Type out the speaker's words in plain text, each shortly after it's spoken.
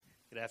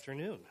Good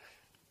afternoon.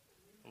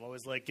 I'm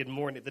always like, good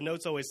morning. The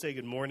notes always say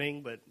good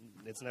morning, but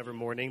it's never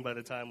morning by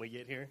the time we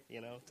get here,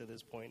 to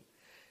this point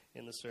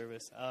in the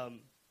service.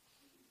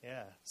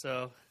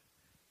 So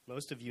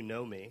most of you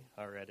know me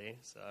already,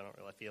 so I don't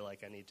really feel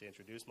like I need to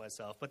introduce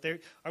myself. But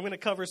I'm going to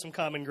cover some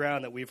common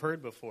ground that we've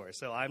heard before.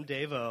 So I'm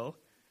Dave O,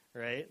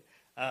 right?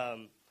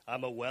 I'm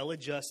a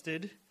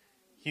well-adjusted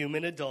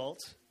human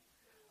adult.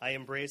 I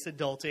embrace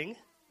adulting.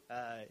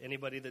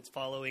 Anybody that's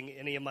following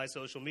any of my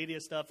social media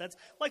stuff, that's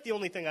like the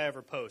only thing I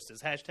ever post is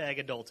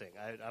hashtag adulting.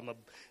 I'm a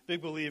big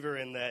believer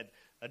in that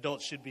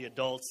adults should be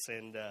adults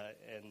and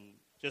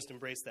just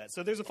embrace that.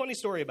 So there's a funny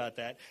story about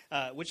that,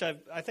 which I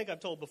think I've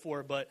told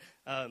before, but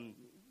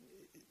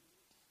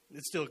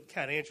it's still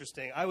kind of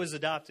interesting. I was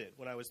adopted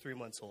when I was 3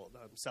 months old.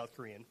 I'm South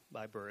Korean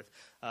by birth,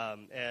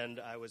 and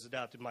I was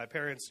adopted. My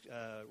parents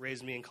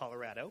raised me in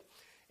Colorado,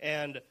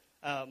 and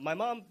my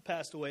mom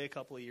passed away a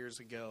couple of years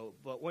ago,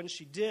 but when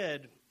she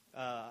did,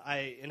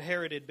 I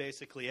inherited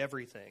basically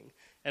everything.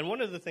 And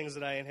one of the things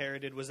that I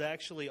inherited was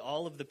actually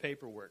all of the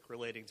paperwork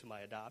relating to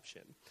my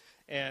adoption.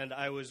 And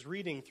I was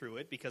reading through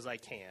it because I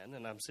can,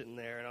 and I'm sitting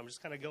there and I'm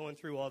just kind of going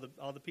through all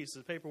the pieces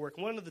of paperwork.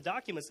 And one of the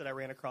documents that I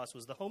ran across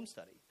was the home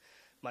study,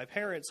 my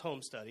parents'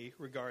 home study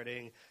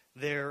regarding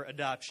their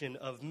adoption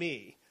of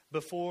me.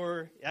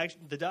 Before,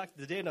 actually,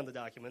 the date on the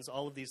documents,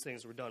 all of these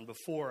things were done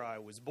before I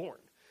was born.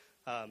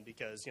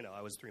 Because,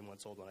 I was 3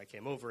 months old when I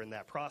came over, and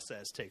that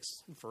process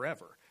takes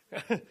forever,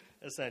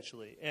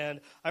 essentially.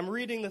 And I'm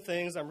reading the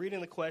things, I'm reading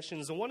the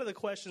questions, and one of the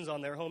questions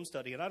on their home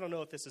study, and I don't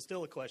know if this is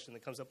still a question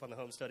that comes up on the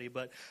home study,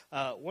 but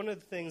one of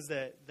the things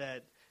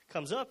that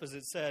comes up is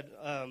it said,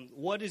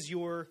 what is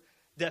your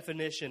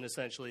definition,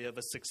 essentially, of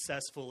a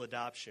successful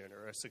adoption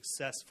or a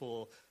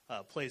successful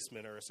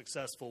placement or a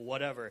successful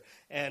whatever?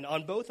 And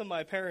on both of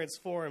my parents'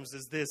 forums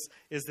is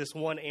this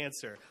one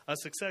answer: a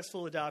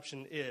successful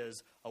adoption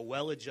is a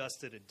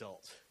well-adjusted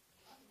adult.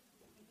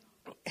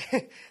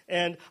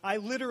 And I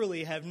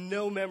literally have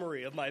no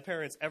memory of my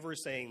parents ever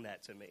saying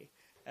that to me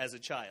as a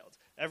child,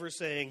 ever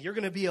saying, you're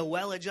going to be a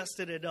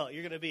well-adjusted adult.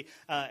 You're going to be,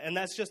 and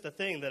that's just a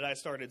thing that I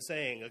started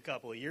saying a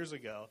couple of years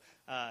ago,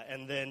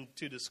 and then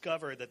to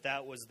discover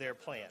that was their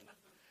plan.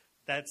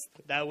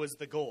 That was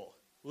the goal.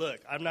 Look,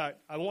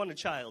 I want a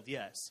child,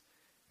 yes,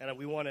 and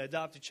we want to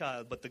adopt a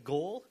child, but the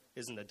goal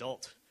is an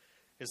adult,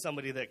 is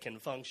somebody that can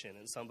function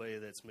and somebody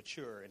that's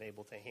mature and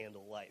able to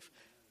handle life.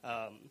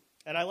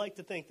 And I like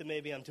to think that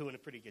maybe I'm doing a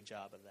pretty good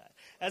job of that.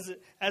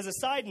 As a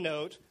side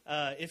note,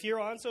 if you're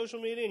on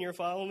social media and you're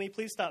following me,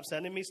 please stop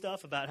sending me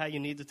stuff about how you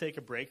need to take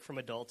a break from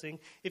adulting.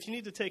 If you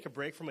need to take a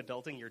break from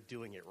adulting, you're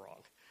doing it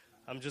wrong.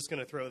 I'm just going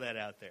to throw that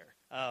out there.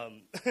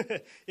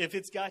 If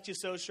it's got you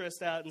so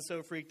stressed out and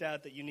so freaked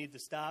out that you need to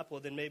stop, well,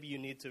 then maybe you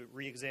need to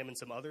re-examine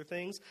some other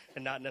things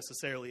and not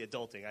necessarily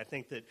adulting. I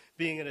think that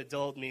being an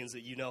adult means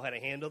that you know how to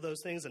handle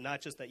those things, and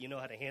not just that you know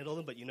how to handle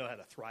them, but you know how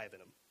to thrive in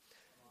them.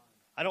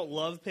 I don't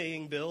love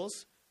paying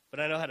bills,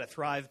 but I know how to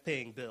thrive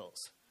paying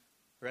bills,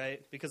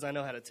 right? Because I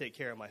know how to take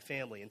care of my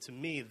family, and to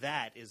me,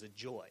 that is a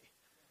joy.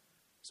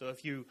 So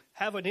if you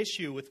have an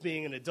issue with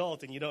being an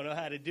adult and you don't know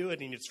how to do it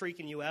and it's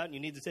freaking you out and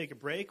you need to take a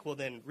break, well,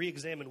 then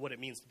re-examine what it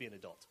means to be an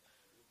adult.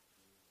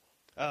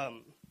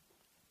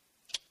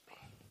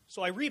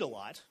 So I read a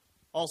lot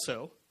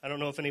also. I don't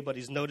know if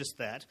anybody's noticed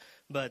that,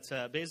 but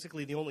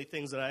basically the only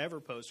things that I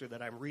ever post are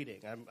that I'm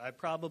reading. I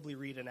probably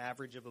read an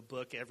average of a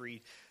book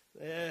every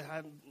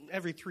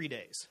 3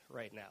 days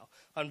right now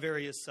on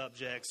various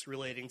subjects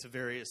relating to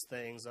various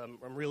things.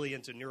 I'm really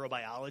into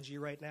neurobiology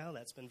right now.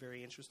 That's been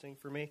very interesting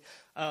for me.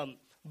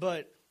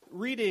 But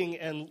reading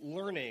and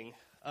learning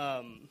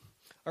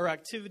are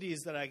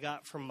activities that I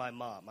got from my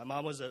mom. My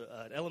mom was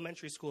an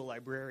elementary school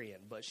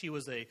librarian, but she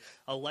was a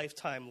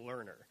lifetime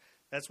learner.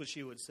 That's what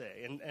she would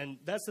say. And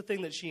that's the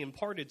thing that she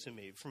imparted to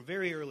me from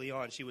very early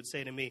on. She would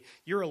say to me,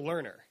 you're a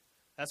learner.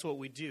 That's what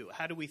we do.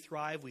 How do we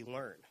thrive? We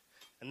learn.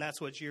 And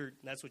that's what you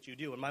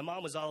do. And my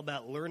mom was all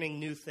about learning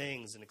new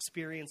things and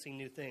experiencing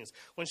new things.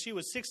 When she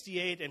was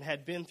 68 and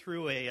had been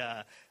through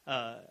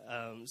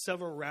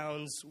several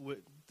rounds,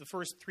 the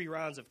first 3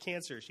 rounds of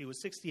cancer, she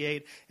was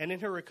 68. And in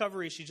her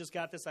recovery, she just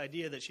got this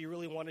idea that she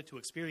really wanted to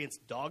experience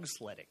dog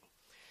sledding.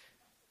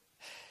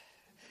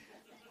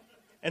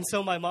 And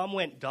so my mom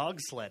went dog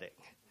sledding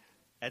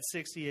at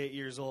 68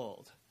 years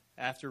old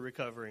after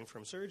recovering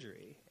from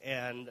surgery.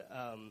 And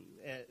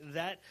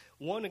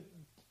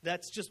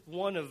that's just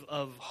one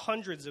of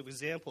hundreds of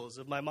examples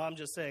of my mom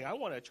just saying, I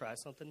want to try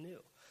something new.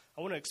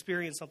 I want to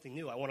experience something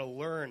new. I want to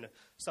learn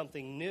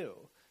something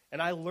new. And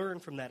I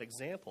learned from that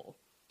example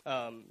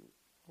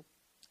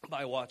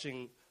by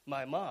watching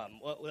my mom.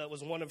 Well, that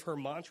was one of her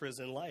mantras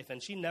in life,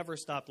 and she never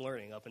stopped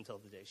learning up until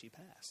the day she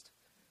passed,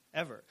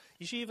 ever.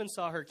 She even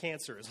saw her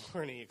cancer as a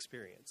learning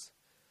experience.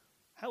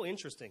 How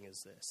interesting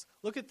is this?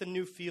 Look at the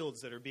new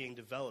fields that are being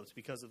developed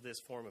because of this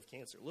form of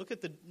cancer. Look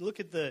at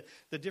the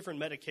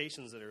different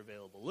medications that are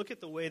available. Look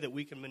at the way that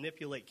we can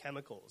manipulate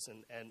chemicals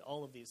and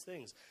all of these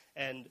things.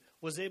 And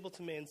was able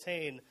to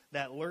maintain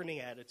that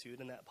learning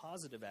attitude and that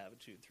positive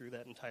attitude through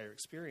that entire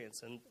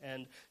experience.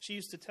 And she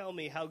used to tell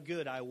me how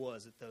good I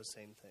was at those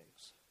same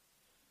things.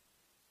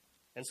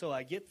 And so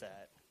I get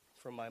that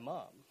from my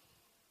mom.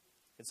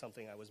 It's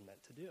something I was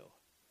meant to do.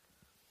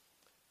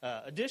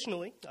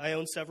 Additionally, I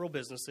own several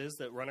businesses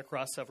that run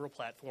across several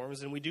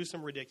platforms, and we do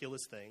some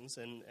ridiculous things.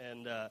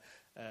 And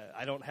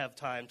I don't have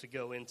time to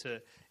go into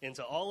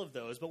all of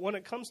those. But when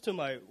it comes to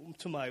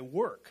my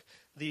work,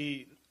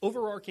 the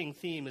overarching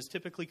theme is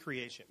typically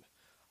creation.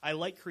 I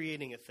like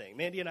creating a thing.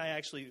 Mandy and I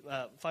actually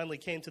finally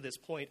came to this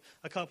point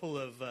a couple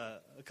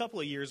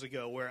of years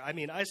ago, where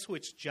I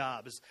switched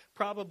jobs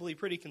probably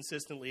pretty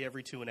consistently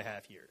every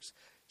 2.5 years.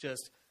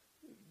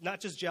 Not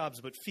just jobs,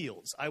 but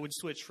fields. I would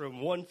switch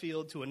from one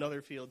field to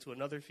another field to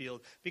another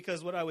field,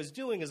 because what I was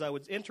doing is I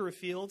would enter a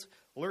field,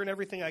 learn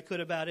everything I could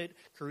about it,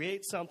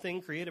 create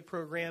something, create a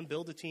program,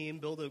 build a team,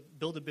 build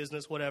a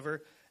business,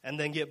 whatever, and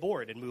then get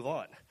bored and move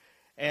on.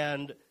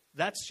 And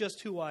that's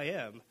just who I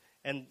am.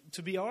 And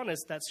to be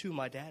honest, that's who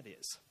my dad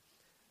is.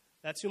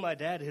 That's who my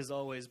dad has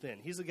always been.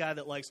 He's a guy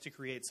that likes to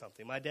create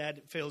something. My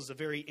dad fills a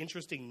very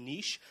interesting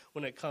niche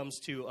when it comes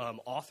to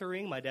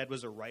authoring. My dad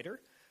was a writer.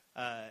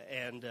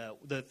 And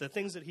the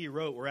things that he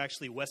wrote were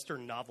actually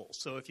Western novels.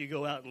 So if you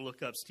go out and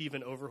look up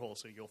Stephen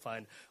Overholser, you'll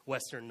find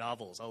Western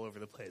novels all over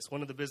the place.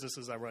 One of the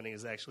businesses I'm running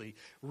is actually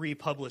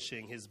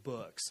republishing his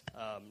books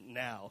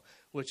now,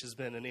 which has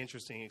been an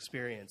interesting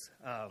experience.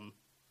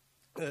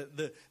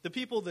 The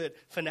people that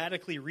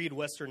fanatically read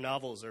Western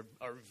novels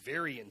are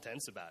very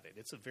intense about it.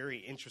 It's a very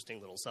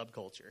interesting little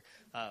subculture.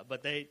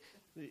 But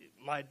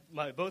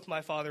both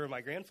my father and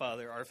my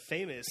grandfather are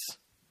famous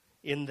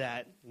in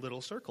that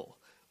little circle,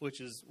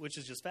 which is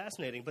just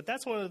fascinating. But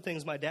that's one of the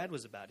things my dad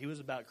was about. He was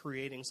about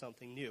creating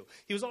something new.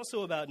 He was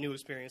also about new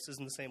experiences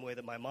in the same way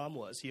that my mom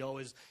was.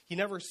 He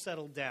never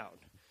settled down.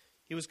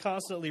 He was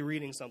constantly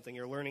reading something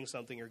or learning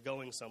something or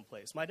going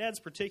someplace. My dad's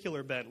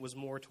particular bent was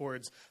more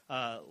towards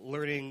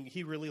learning.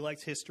 He really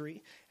liked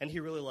history, and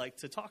he really liked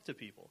to talk to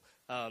people.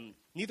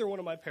 Neither one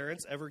of my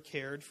parents ever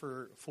cared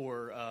for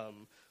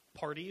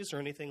parties or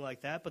anything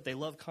like that, but they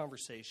loved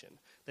conversation.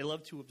 They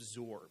loved to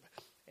absorb.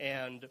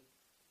 And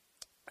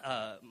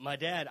my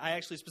dad, I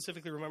actually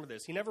specifically remember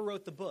this. He never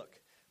wrote the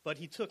book, but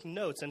he took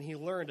notes, and he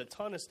learned a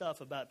ton of stuff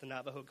about the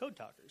Navajo Code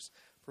Talkers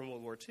from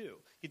World War II.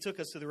 He took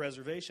us to the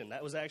reservation.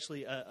 That was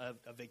actually a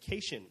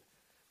vacation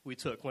we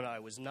took when I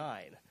was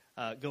 9,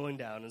 going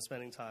down and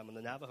spending time on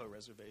the Navajo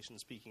reservation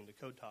speaking to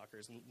Code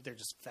Talkers, and they're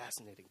just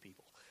fascinating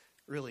people,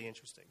 really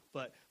interesting.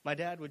 But my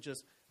dad would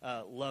just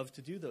love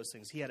to do those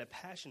things. He had a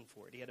passion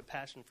for it. He had a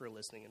passion for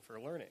listening and for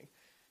learning,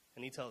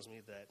 and he tells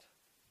me that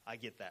I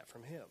get that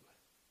from him.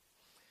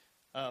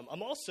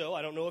 I'm also,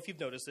 I don't know if you've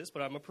noticed this,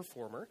 but I'm a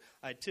performer.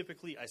 I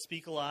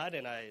speak a lot,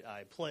 and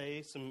I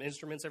play some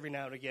instruments every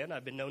now and again.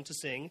 I've been known to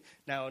sing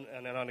now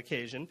and on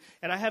occasion,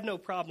 and I have no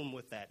problem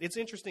with that. It's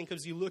interesting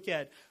because you look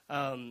at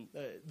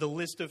the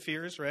list of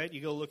fears, right?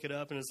 You go look it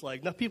up, and it's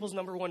like, no, people's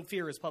number one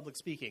fear is public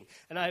speaking,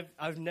 and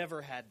I've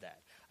never had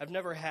that. I've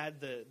never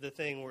had the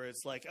thing where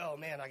it's like, oh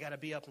man, I got to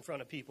be up in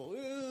front of people.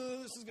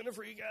 Ooh, this is going to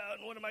freak out,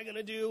 and what am I going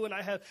to do?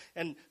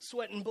 And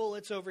sweating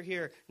bullets over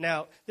here.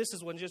 Now, this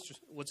is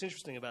what's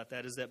interesting about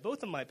that is that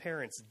both of my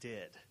parents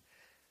did.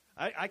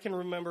 I can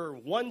remember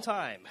one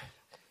time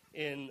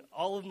in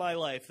all of my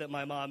life that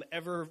my mom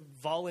ever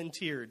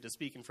volunteered to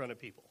speak in front of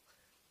people.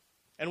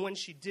 And when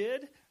she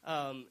did,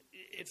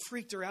 it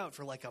freaked her out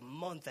for like a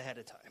month ahead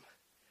of time.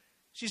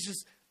 She's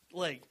just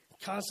like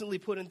constantly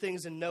putting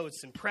things in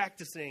notes and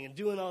practicing and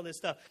doing all this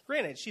stuff.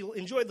 Granted, she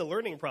enjoyed the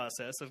learning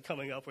process of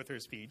coming up with her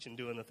speech and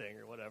doing the thing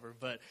or whatever,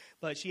 but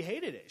she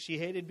hated it. She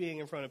hated being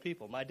in front of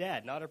people. My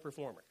dad, not a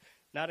performer.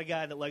 Not a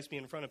guy that likes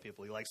being in front of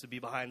people. He likes to be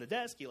behind the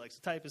desk. He likes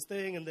to type his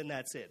thing, and then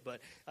that's it.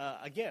 But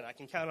again, I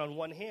can count on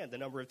one hand the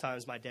number of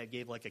times my dad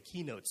gave like a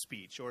keynote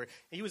speech, or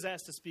he was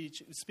asked to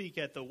speak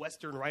at the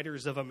Western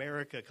Writers of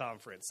America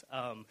conference,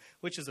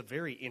 which is a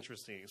very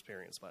interesting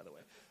experience, by the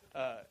way.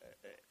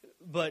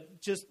 But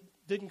just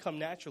didn't come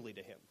naturally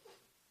to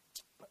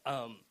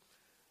him.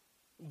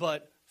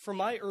 But from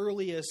my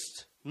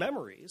earliest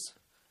memories,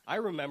 I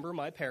remember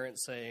my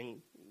parents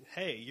saying,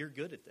 "Hey, you're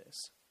good at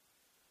this.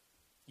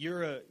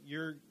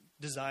 You're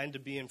designed to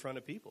be in front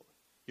of people.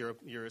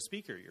 You're a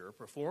speaker. You're a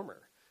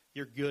performer.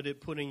 You're good at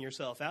putting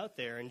yourself out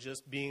there and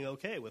just being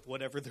okay with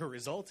whatever the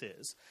result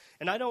is."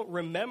 And I don't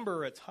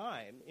remember a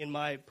time in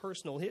my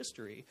personal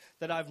history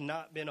that I've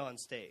not been on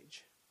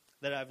stage,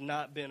 that I've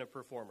not been a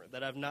performer,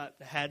 that I've not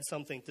had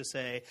something to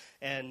say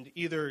and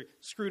either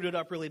screwed it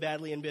up really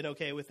badly and been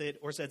okay with it,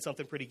 or said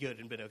something pretty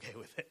good and been okay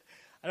with it.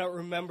 I don't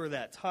remember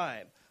that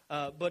time.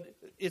 But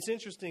it's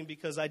interesting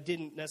because I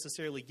didn't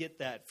necessarily get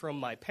that from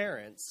my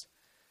parents.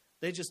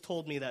 They just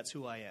told me that's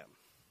who I am.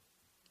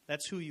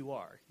 That's who you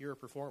are. You're a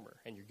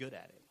performer, and you're good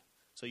at it.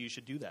 So you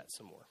should do that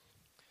some more.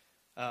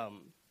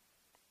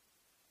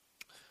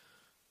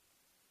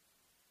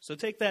 So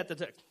take that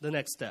the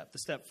next step, the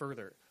step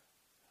further.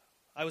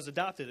 I was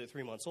adopted at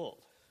 3 months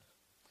old.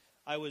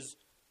 I was,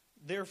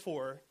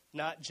 therefore,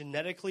 not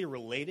genetically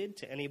related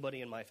to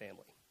anybody in my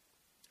family,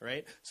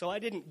 right? So I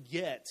didn't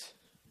get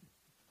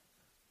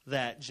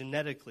that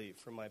genetically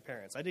from my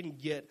parents. I didn't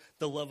get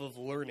the love of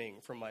learning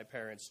from my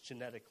parents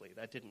genetically.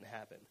 That didn't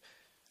happen.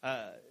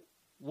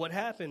 what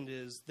happened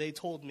is they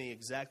told me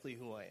exactly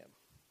who I am.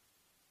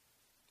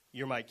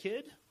 You're my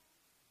kid.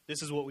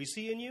 This is what we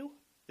see in you.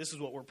 This is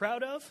what we're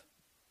proud of.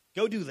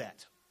 Go do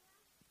that.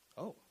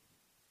 Oh,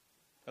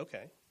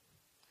 okay.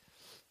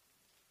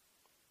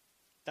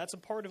 That's a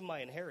part of my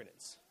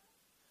inheritance.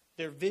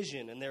 Their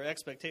vision and their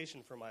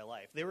expectation for my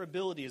life, their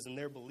abilities and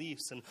their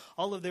beliefs and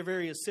all of their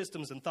various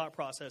systems and thought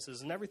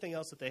processes and everything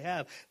else that they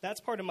have,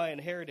 that's part of my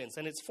inheritance.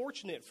 And it's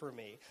fortunate for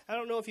me. I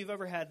don't know if you've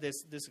ever had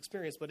this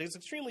experience, but it's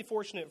extremely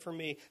fortunate for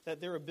me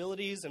that their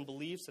abilities and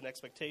beliefs and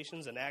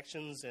expectations and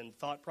actions and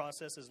thought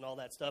processes and all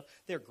that stuff,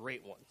 they're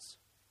great ones.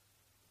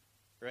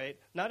 Right?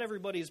 Not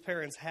everybody's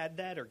parents had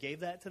that or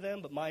gave that to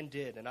them, but mine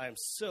did. And I am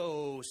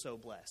so, so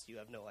blessed. You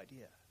have no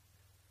idea.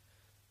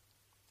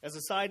 As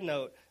a side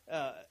note,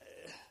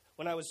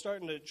 when I was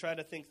starting to try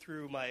to think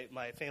through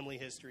my family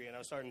history, and I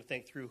was starting to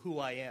think through who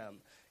I am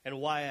and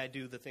why I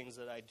do the things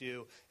that I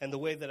do and the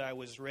way that I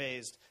was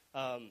raised,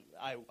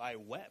 I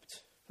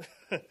wept,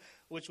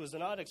 which was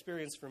an odd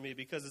experience for me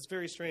because it's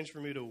very strange for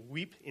me to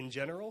weep in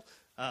general,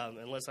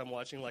 unless I'm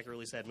watching like a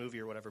really sad movie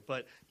or whatever.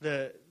 But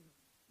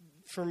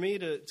for me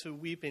to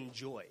weep in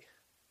joy,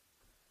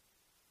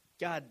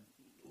 God,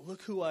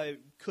 look who I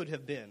could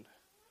have been,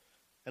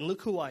 and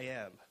look who I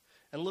am.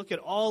 And look at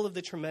all of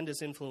the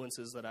tremendous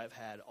influences that I've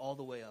had all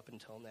the way up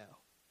until now.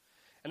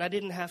 And I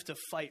didn't have to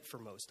fight for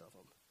most of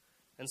them.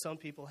 And some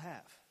people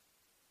have.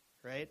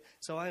 Right?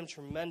 So I am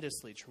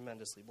tremendously,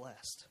 tremendously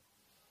blessed.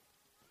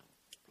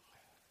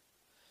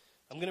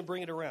 I'm going to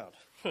bring it around.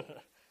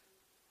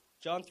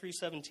 John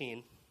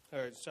 3:13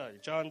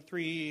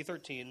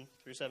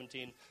 through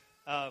 17.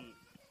 And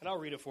I'll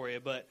read it for you,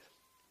 but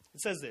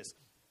it says this.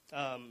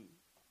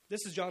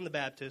 This is John the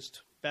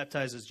Baptist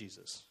baptizes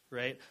Jesus,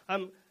 right?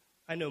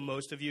 I know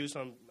most of you,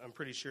 so I'm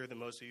pretty sure that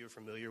most of you are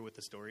familiar with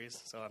the stories,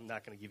 so I'm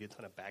not going to give you a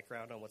ton of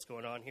background on what's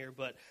going on here,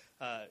 but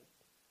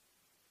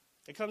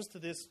it comes to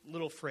this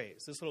little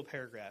phrase, this little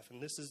paragraph,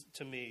 and this is,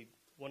 to me,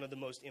 one of the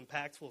most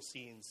impactful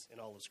scenes in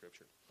all of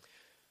Scripture.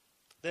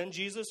 Then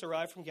Jesus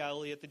arrived from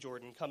Galilee at the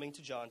Jordan, coming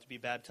to John to be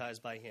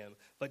baptized by him.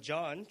 But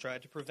John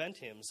tried to prevent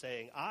him,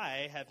 saying,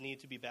 I have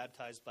need to be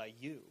baptized by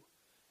you,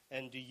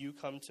 and do you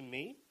come to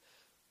me?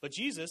 But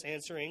Jesus,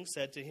 answering,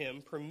 said to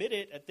him, Permit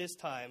it at this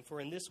time,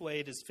 for in this way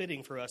it is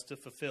fitting for us to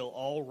fulfill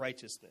all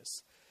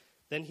righteousness.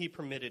 Then he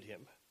permitted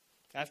him.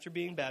 After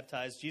being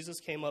baptized, Jesus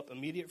came up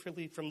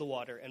immediately from the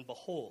water, and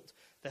behold,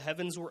 the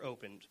heavens were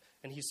opened,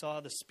 and he saw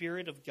the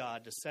Spirit of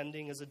God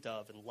descending as a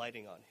dove and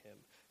lighting on him.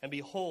 And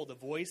behold, a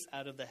voice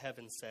out of the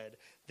heavens said,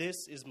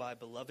 This is my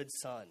beloved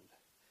Son,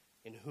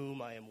 in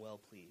whom I am well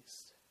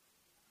pleased.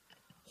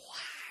 What?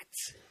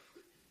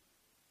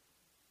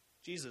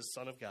 Jesus,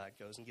 Son of God,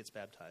 goes and gets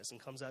baptized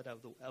and comes up out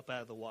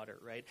of the water,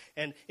 right?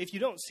 And if you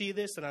don't see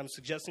this, then I'm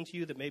suggesting to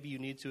you that maybe you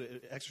need to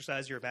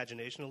exercise your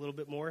imagination a little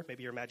bit more.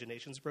 Maybe your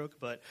imagination's broke,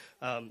 but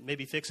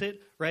maybe fix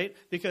it, right?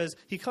 Because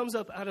he comes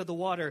up out of the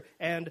water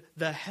and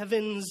the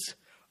heavens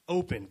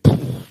open.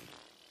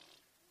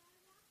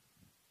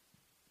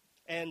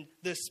 And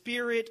the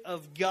Spirit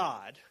of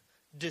God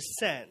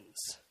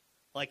descends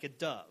like a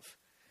dove.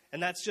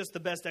 And that's just the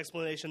best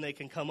explanation they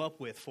can come up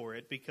with for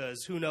it,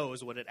 because who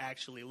knows what it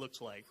actually looks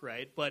like,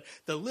 right? But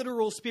the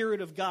literal Spirit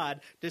of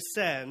God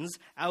descends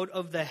out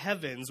of the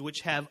heavens,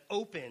 which have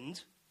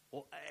opened,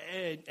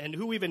 and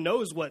who even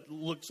knows what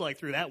looks like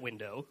through that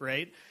window,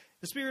 right?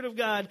 The Spirit of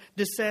God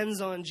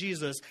descends on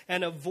Jesus,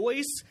 and a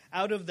voice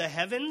out of the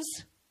heavens,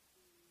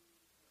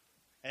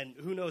 and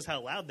who knows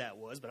how loud that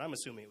was, but I'm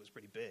assuming it was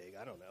pretty big,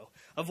 I don't know.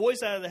 A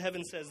voice out of the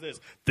heavens says this,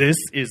 This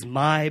is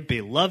my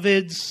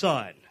beloved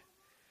Son,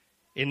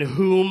 in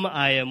whom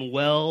I am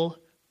well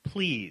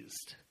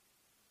pleased.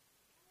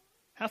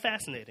 How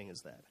fascinating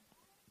is that?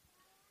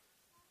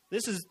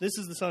 This is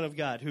the Son of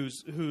God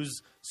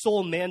whose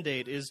sole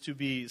mandate is to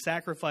be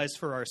sacrificed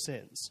for our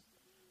sins,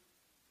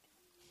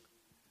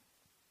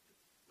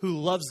 who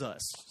loves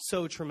us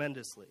so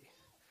tremendously.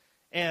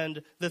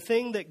 And the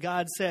thing that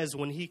God says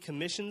when he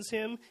commissions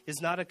him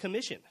is not a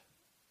commission.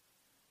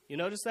 You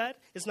notice that?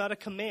 It's not a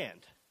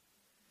command.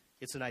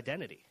 It's an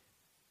identity.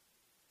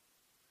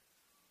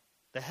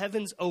 The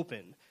heavens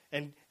open,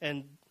 and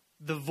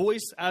the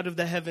voice out of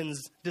the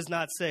heavens does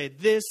not say,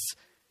 This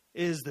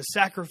is the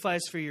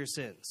sacrifice for your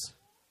sins.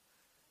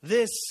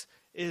 This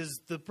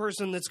is the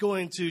person that's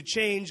going to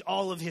change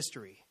all of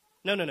history.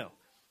 No.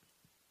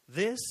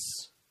 This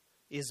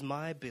is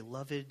my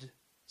beloved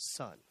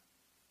Son,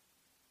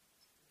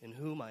 in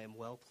whom I am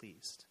well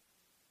pleased.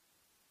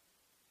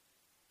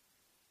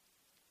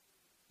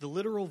 The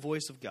literal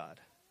voice of God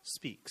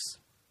speaks,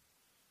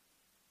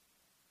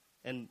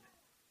 and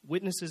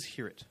witnesses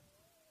hear it.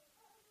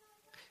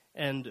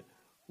 And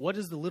what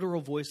does the literal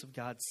voice of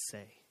God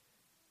say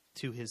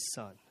to his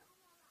Son?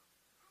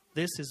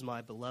 This is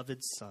my beloved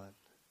Son,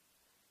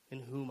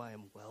 in whom I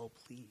am well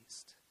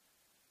pleased.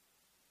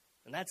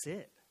 And that's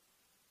it.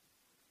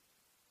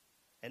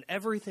 And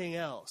everything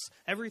else,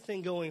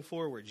 everything going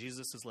forward,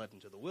 Jesus is led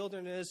into the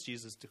wilderness,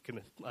 Jesus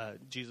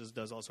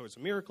does all sorts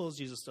of miracles,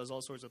 Jesus does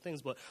all sorts of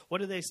things. But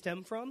what do they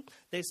stem from?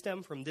 They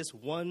stem from this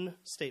one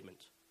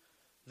statement.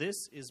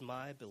 "This is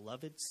my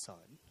beloved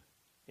Son,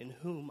 in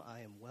whom I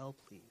am well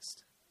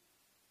pleased."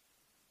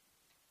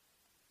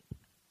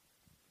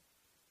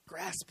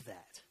 Grasp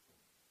that.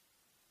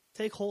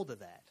 Take hold of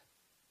that.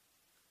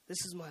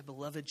 This is my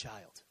beloved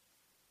child.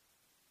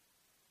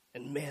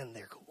 And man,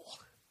 they're cool.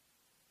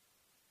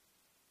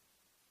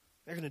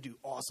 They're going to do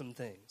awesome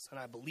things. And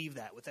I believe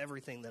that with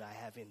everything that I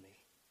have in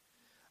me.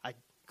 I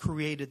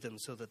created them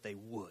so that they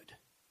would.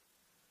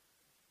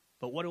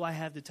 But what do I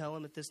have to tell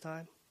them at this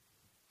time?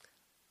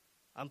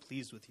 I'm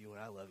pleased with you and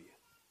I love you.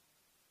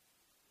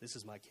 This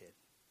is my kid.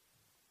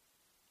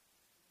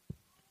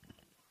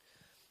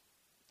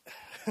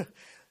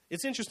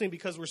 It's interesting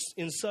because we're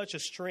in such a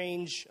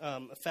strange,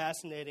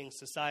 fascinating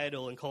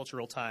societal and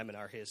cultural time in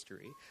our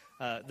history.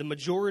 The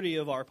majority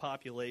of our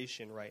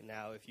population right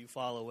now, if you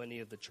follow any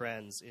of the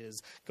trends,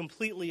 is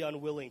completely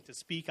unwilling to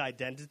speak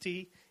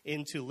identity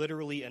into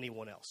literally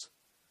anyone else.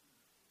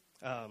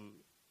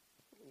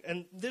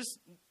 And this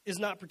is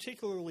not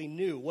particularly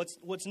new.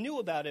 What's new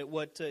about it,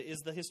 what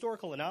is the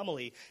historical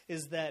anomaly,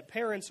 is that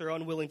parents are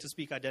unwilling to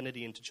speak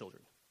identity into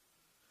children.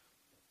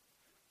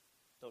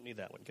 Don't need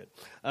that one, good.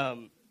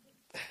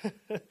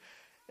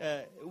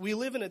 We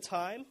live in a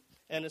time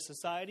and a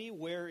society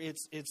where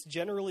it's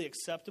generally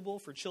acceptable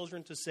for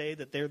children to say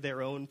that they're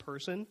their own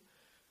person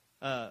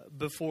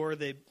before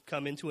they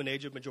come into an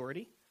age of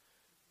majority,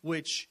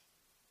 which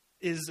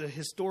is a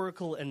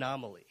historical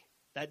anomaly.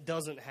 That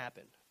doesn't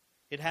happen.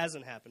 It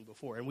hasn't happened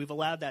before, and we've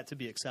allowed that to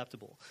be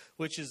acceptable,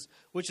 which is,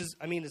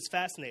 I mean, it's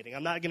fascinating.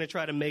 I'm not going to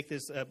try to make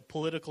this a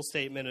political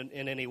statement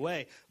in any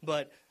way,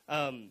 but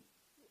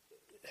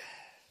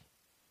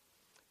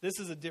this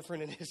is a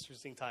different and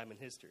interesting time in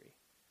history.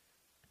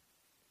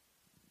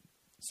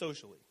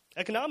 Socially.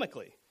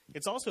 Economically,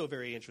 it's also a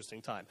very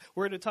interesting time.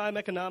 We're at a time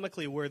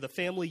economically where the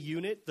family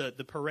unit,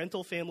 the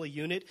parental family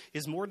unit,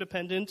 is more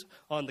dependent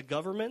on the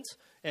government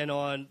and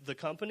on the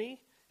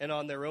company and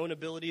on their own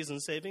abilities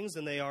and savings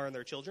than they are on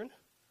their children.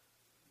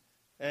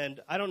 And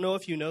I don't know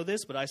if you know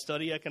this, but I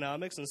study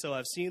economics, and so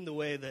I've seen the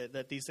way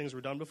that these things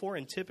were done before.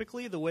 And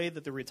typically the way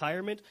that the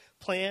retirement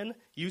plan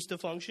used to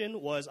function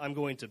was, I'm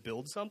going to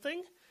build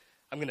something,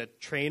 I'm going to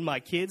train my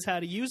kids how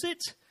to use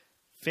it,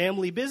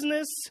 family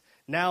business,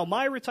 now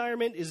my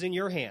retirement is in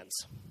your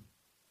hands.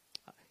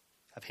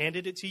 I've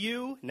handed it to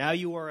you, now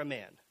you are a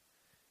man.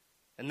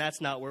 And that's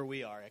not where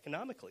we are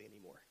economically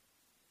anymore.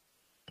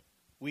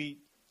 We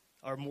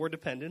are more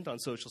dependent on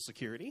Social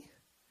Security,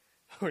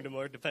 we're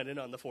more dependent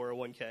on the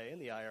 401k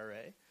and the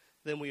IRA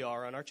than we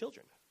are on our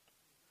children,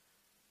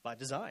 by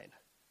design,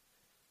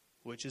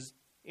 which is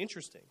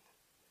interesting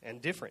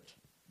and different.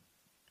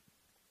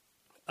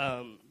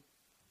 And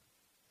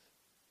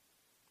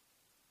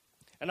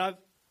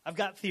I've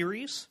got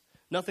theories,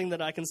 nothing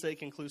that I can say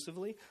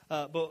conclusively,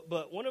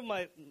 but one of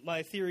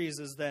my theories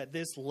is that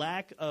this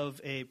lack of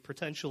a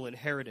potential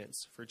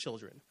inheritance for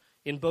children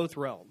in both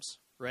realms,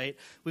 right?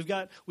 We've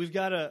got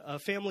a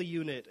family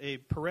unit, a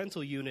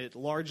parental unit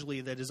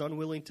largely that is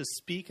unwilling to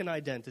speak an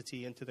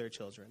identity into their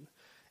children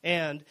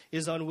and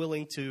is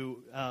unwilling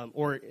to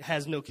or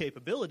has no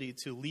capability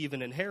to leave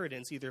an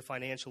inheritance, either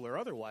financial or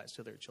otherwise,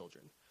 to their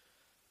children.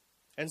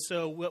 And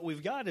so what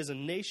we've got is a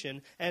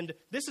nation, and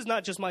this is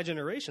not just my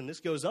generation,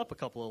 this goes up a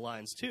couple of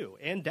lines too,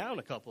 and down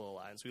a couple of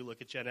lines. We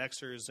look at Gen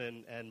Xers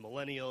and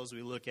millennials,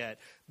 we look at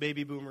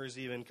baby boomers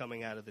even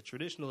coming out of the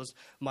traditionalist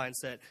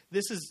mindset.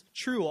 This is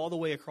true all the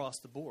way across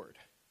the board.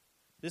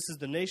 This is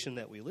the nation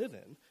that we live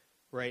in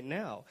right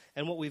now,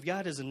 and what we've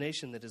got is a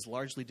nation that is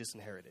largely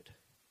disinherited,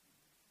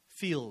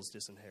 feels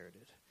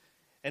disinherited.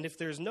 And if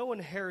there's no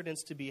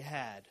inheritance to be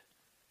had,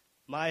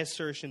 my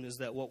assertion is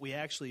that what we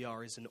actually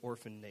are is an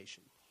orphan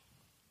nation.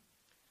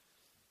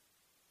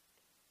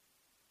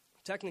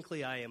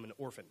 Technically, I am an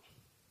orphan.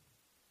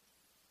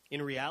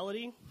 In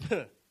reality,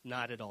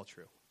 not at all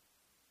true.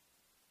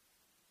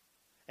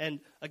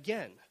 And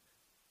again,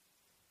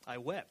 I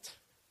wept.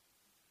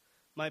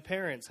 My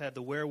parents had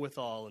the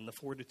wherewithal and the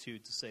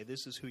fortitude to say,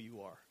 this is who you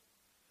are.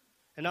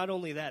 And not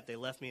only that, they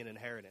left me an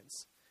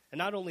inheritance. And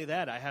not only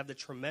that, I have the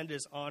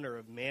tremendous honor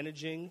of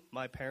managing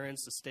my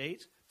parents'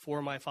 estate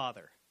for my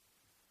father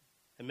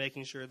and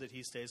making sure that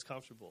he stays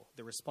comfortable,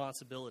 the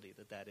responsibility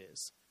that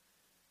is.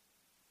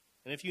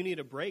 And if you need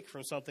a break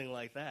from something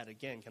like that,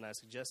 again, can I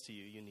suggest to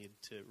you, you need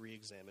to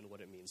re-examine what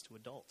it means to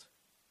adult.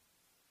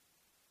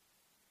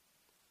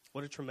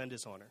 What a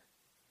tremendous honor.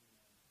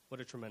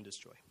 What a tremendous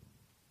joy.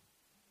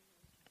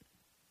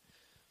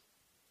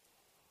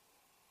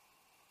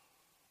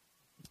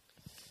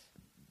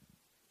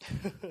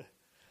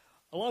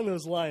 Along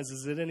those lines,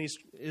 is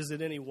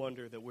it any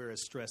wonder that we're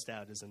as stressed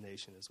out as a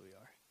nation as we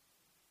are?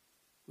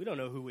 We don't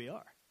know who we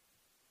are.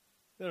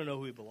 We don't know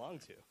who we belong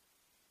to.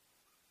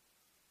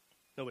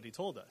 Nobody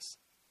told us,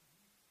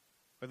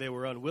 or they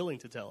were unwilling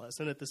to tell us.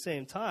 And at the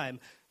same time,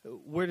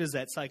 where does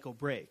that cycle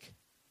break?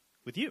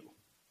 With you,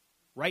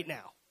 right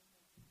now,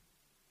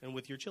 and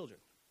with your children,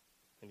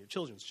 and your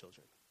children's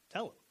children.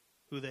 Tell them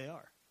who they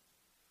are.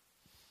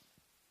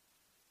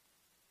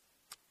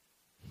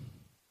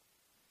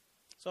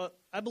 So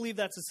I believe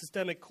that's a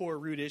systemic core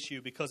root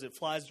issue because it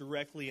flies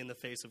directly in the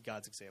face of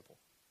God's example.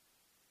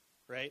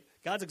 right?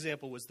 God's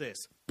example was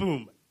this.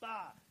 Boom.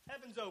 Ah,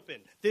 heaven's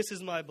open. This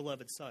is my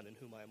beloved Son in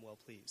whom I am well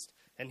pleased.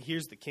 And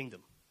here's the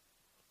kingdom.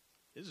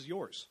 This is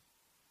yours.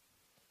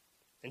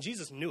 And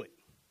Jesus knew it.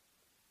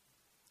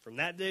 From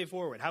that day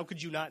forward, how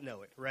could you not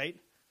know it, right?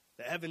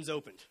 The heavens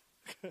opened.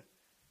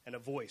 And a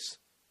voice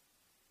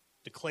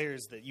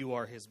declares that you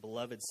are his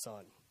beloved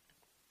Son.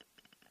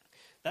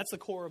 That's the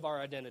core of our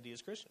identity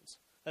as Christians.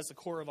 That's the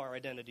core of our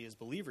identity as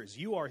believers.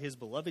 You are his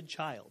beloved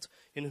child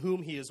in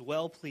whom he is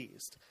well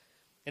pleased.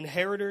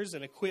 Inheritors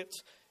and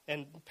equipped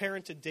and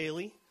parented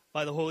daily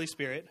by the Holy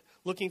Spirit,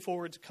 looking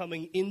forward to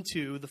coming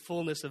into the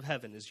fullness of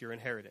heaven as your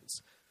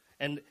inheritance.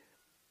 And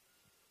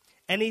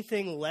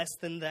anything less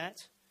than that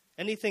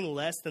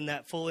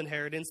full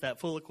inheritance, that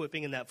full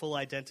equipping, and that full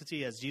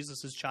identity as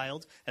Jesus'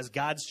 child, as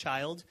God's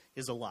child,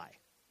 is a lie.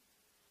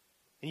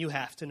 And you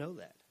have to know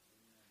that.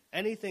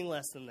 Anything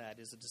less than that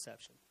is a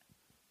deception.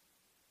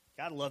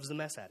 God loves the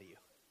mess out of you.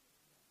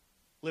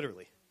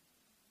 Literally.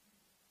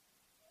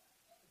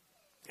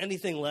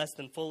 Anything less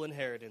than full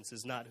inheritance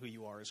is not who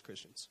you are as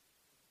Christians.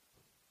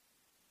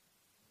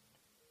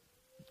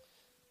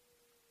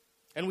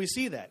 And we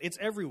see that. It's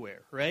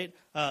everywhere, right?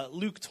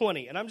 Luke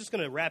 20. And I'm just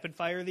going to rapid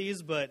fire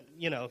these, but,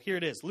 here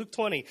it is. Luke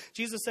 20.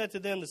 Jesus said to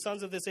them, the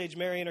sons of this age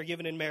marry and are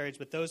given in marriage,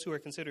 but those who are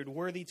considered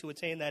worthy to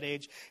attain that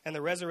age and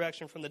the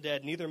resurrection from the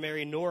dead neither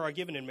marry nor are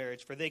given in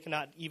marriage, for they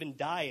cannot even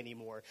die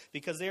anymore,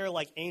 because they are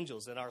like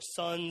angels and are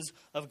sons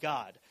of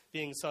God,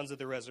 being sons of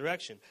the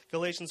resurrection.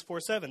 Galatians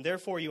 4:7.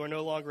 Therefore you are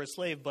no longer a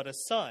slave, but a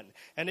son.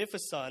 And if a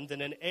son,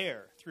 then an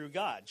heir through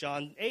God.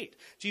 John 8.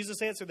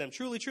 Jesus answered them,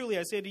 truly, truly,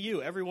 I say to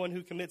you, everyone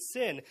who commits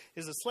sin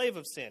is a slave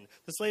of sin.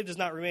 The slave does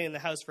not remain in the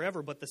house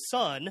forever, but the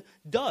son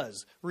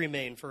does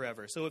remain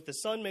forever. So if the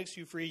son makes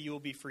you free, you will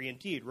be free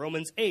indeed.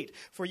 Romans 8.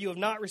 For you have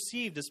not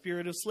received a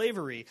spirit of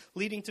slavery,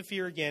 leading to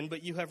fear again,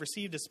 but you have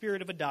received a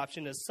spirit of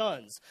adoption as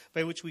sons,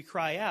 by which we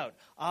cry out,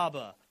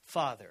 Abba,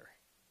 Father.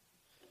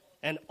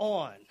 And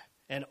on.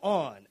 And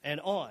on and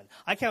on.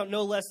 I count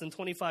no less than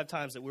 25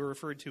 times that we're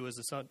referred to as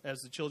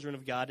the children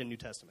of God in New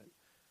Testament.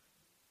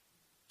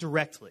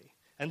 Directly.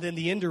 And then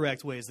the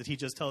indirect ways that he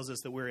just tells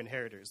us that we're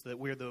inheritors, that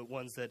we're the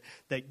ones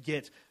that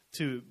get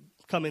to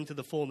come into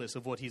the fullness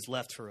of what he's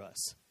left for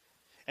us.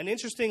 And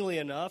interestingly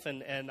enough,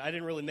 and I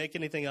didn't really make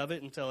anything of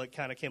it until it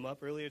kind of came up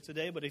earlier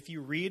today, but if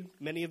you read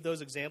many of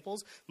those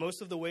examples,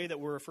 most of the way that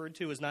we're referred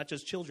to is not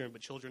just children,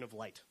 but children of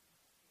light.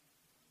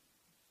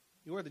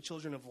 You are the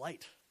children of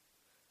light.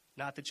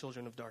 Not the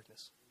children of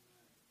darkness.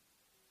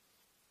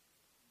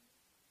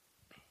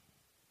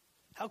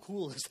 How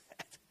cool is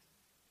that?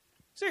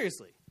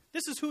 Seriously,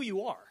 this is who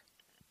you are.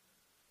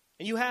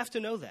 And you have to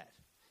know that.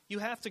 You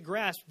have to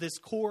grasp this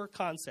core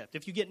concept.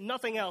 If you get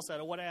nothing else out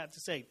of what I have to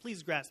say,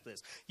 please grasp this.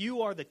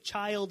 You are the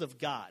child of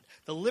God,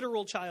 the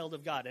literal child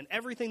of God. And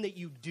everything that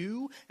you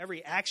do,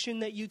 every action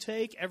that you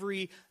take,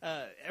 every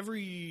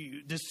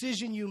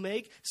decision you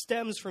make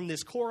stems from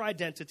this core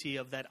identity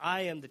of that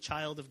I am the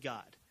child of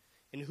God,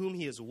 in whom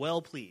he is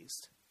well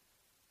pleased.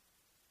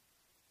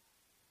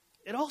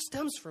 It all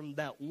stems from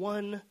that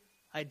one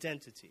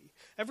identity.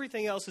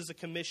 Everything else is a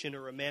commission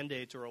or a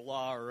mandate or a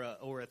law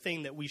or a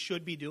thing that we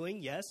should be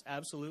doing. Yes,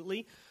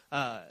 absolutely.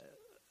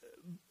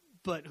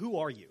 But who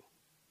are you?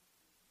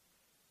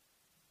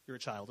 You're a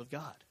child of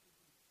God.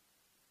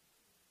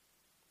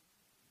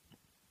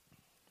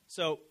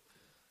 So,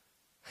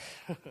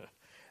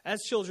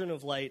 as children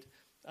of light,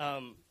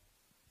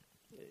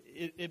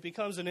 it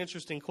becomes an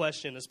interesting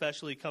question,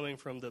 especially coming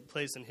from the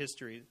place in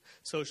history,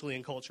 socially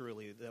and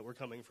culturally, that we're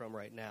coming from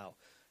right now.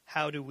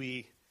 How do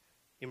we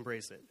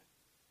embrace it?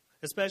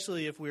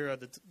 Especially if we're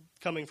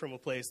coming from a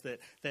place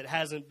that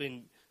hasn't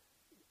been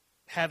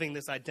having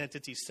this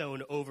identity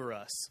sown over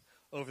us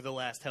over the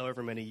last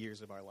however many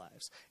years of our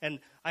lives. And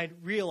I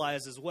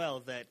realize as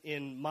well that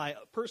in my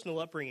personal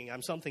upbringing,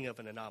 I'm something of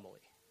an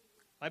anomaly.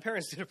 My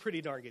parents did a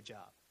pretty darn good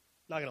job.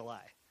 Not going to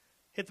lie.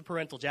 Hit the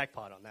parental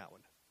jackpot on that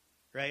one,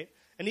 right?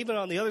 And even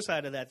on the other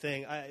side of that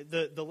thing,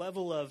 the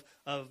level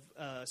of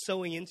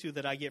sowing into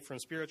that I get from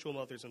spiritual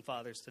mothers and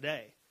fathers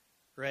today,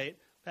 right?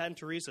 Pat and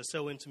Teresa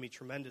sow into me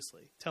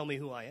tremendously. Tell me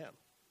who I am.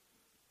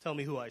 Tell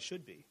me who I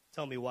should be.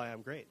 Tell me why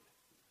I'm great.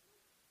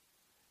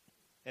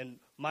 And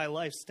my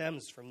life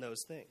stems from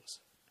those things,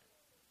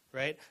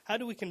 right? How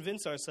do we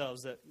convince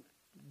ourselves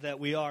that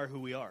we are who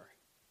we are?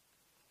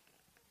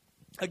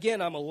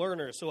 Again, I'm a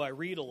learner, so I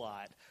read a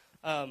lot.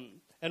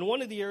 And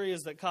one of the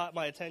areas that caught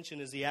my attention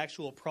is the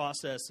actual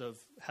process of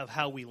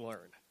how we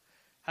learn,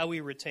 how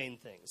we retain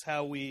things,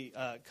 how we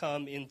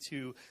come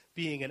into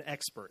being an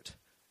expert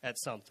at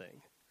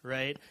something,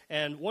 right?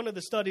 And one of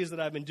the studies that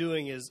I've been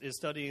doing is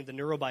studying the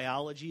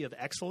neurobiology of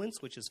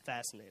excellence, which is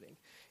fascinating.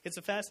 It's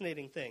a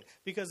fascinating thing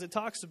because it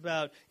talks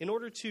about in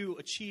order to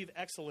achieve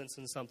excellence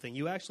in something,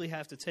 you actually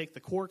have to take the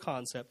core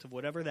concept of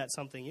whatever that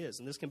something is.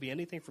 And this can be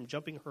anything from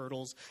jumping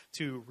hurdles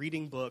to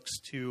reading books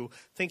to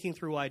thinking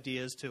through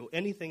ideas to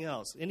anything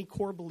else, any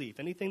core belief,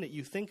 anything that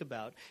you think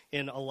about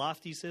in a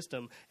lofty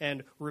system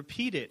and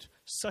repeat it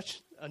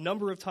such a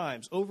number of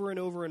times over and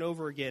over and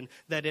over again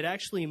that it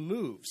actually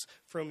moves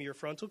from your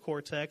frontal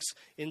cortex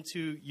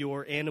into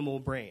your animal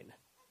brain,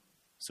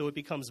 so it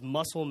becomes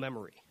muscle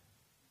memory.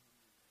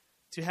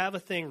 To have a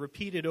thing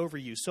repeated over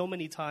you so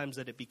many times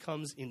that it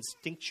becomes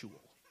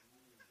instinctual.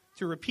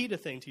 To repeat a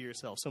thing to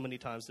yourself so many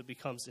times that it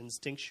becomes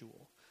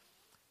instinctual.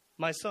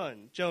 My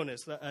son,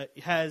 Jonas,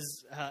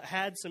 has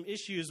had some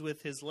issues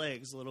with his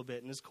legs a little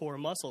bit and his core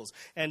muscles.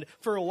 And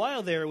for a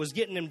while there, it was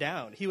getting him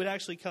down. He would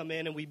actually come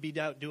in and we'd be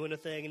out doing a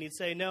thing, and he'd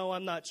say, no,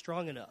 I'm not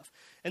strong enough.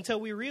 Until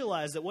we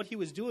realized that what he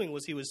was doing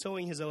was he was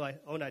sewing his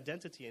own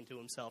identity into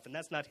himself, and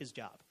that's not his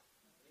job.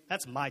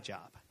 That's my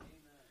job.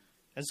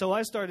 And so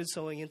I started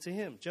sewing into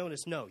him.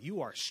 Jonas, no,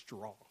 you are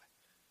strong.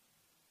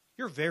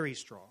 You're very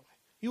strong.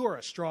 You are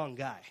a strong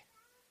guy.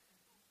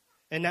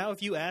 And now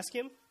if you ask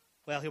him,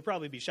 well, he'll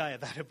probably be shy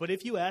about it, but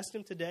if you asked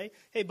him today,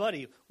 hey,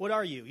 buddy, what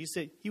are you?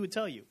 He would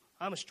tell you,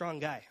 I'm a strong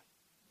guy.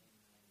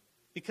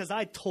 Because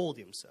I told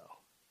him so.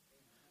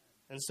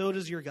 And so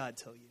does your God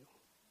tell you.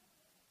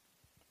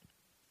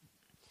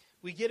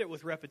 We get it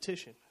with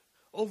repetition,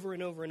 over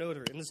and over and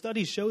over. And the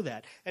studies show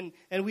that. And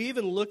we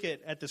even look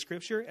at the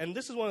Scripture, and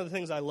this is one of the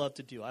things I love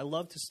to do. I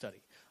love to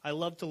study. I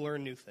love to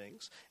learn new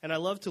things. And I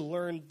love to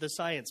learn the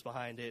science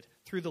behind it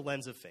through the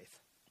lens of faith,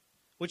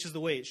 which is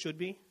the way it should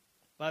be,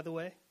 by the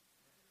way.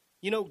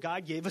 You know,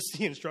 God gave us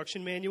the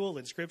instruction manual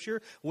in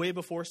Scripture way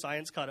before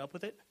science caught up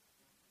with it.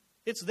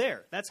 It's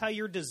there. That's how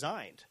you're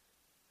designed,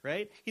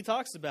 right? He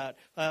talks about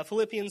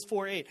Philippians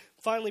 4:8.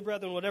 Finally,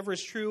 brethren, whatever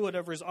is true,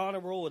 whatever is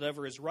honorable,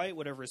 whatever is right,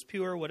 whatever is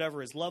pure,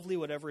 whatever is lovely,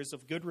 whatever is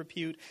of good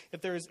repute,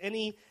 if there is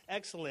any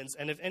excellence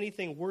and if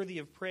anything worthy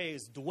of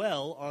praise,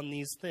 dwell on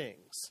these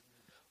things.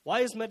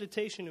 Why is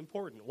meditation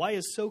important? Why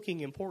is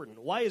soaking important?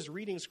 Why is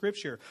reading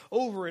Scripture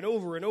over and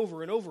over and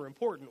over and over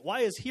important?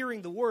 Why is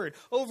hearing the Word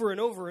over and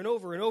over and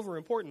over and over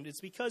important?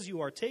 It's because you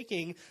are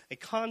taking a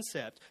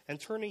concept and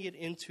turning it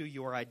into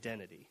your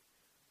identity,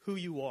 who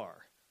you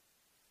are.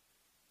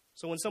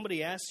 So when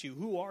somebody asks you,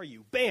 who are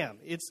you? Bam,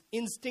 it's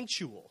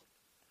instinctual.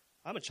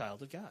 I'm a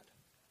child of God.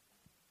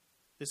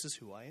 This is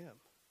who I am.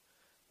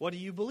 What do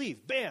you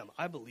believe? Bam,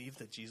 I believe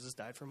that Jesus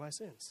died for my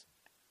sins.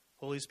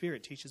 Holy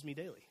Spirit teaches me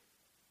daily.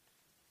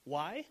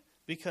 Why?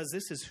 Because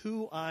this is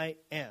who I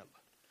am.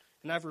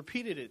 And I've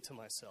repeated it to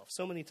myself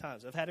so many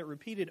times. I've had it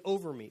repeated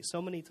over me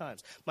so many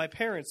times. My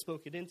parents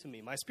spoke it into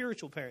me. My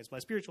spiritual parents, my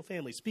spiritual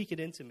family speak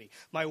it into me.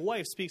 My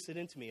wife speaks it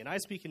into me, and I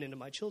speak it into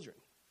my children.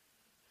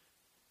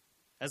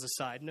 As a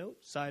side note,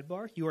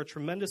 sidebar, you are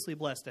tremendously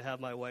blessed to have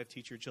my wife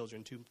teach your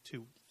children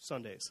two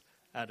Sundays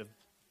out of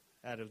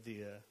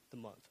the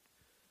month.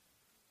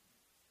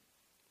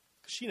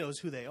 She knows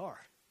who they are.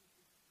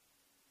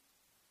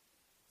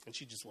 And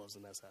she just loves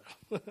the mess out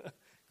of them.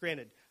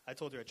 Granted, I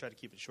told her I'd try to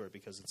keep it short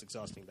because it's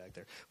exhausting back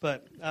there.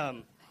 But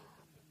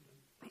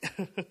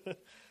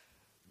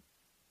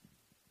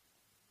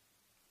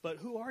but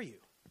who are you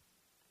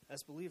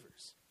as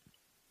believers?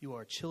 You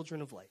are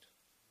children of light.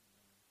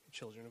 You're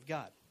children of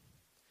God.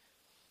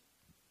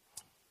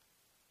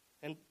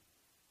 And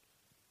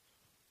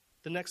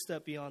the next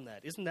step beyond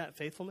that, isn't that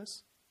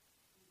faithfulness?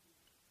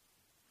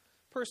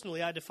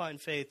 Personally, I define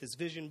faith as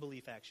vision,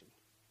 belief, action.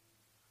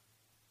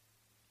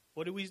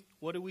 What do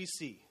we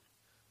see?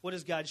 What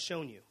has God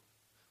shown you?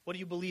 What do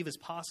you believe is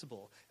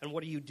possible? And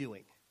what are you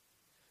doing?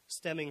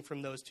 Stemming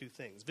from those two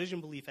things. Vision,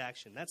 belief,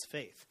 action. That's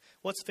faith.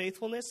 What's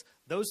faithfulness?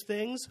 Those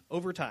things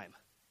over time.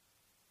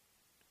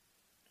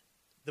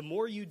 The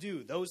more you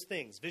do those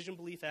things, vision,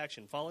 belief,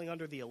 action, falling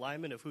under the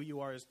alignment of who you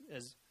are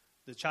as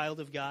the child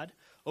of God,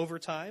 over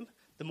time,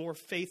 the more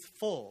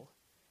faithful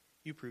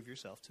you prove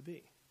yourself to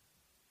be.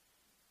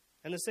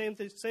 And the same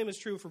is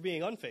true for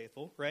being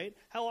unfaithful, right?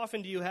 How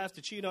often do you have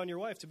to cheat on your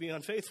wife to be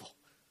unfaithful?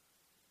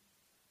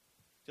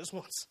 Just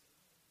once.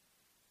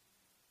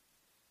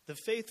 The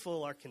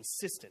faithful are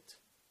consistent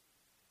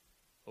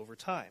over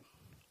time.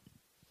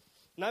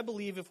 And I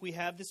believe if we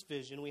have this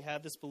vision, we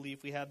have this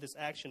belief, we have this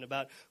action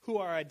about who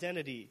our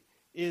identity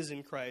is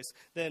in Christ,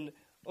 then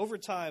over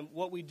time,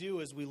 what we do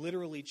is we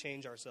literally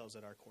change ourselves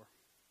at our core.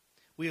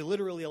 We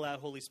literally allow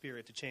Holy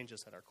Spirit to change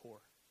us at our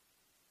core.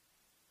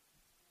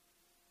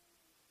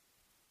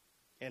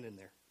 And in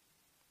there.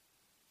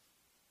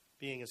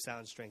 Being of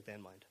sound strength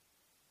and mind.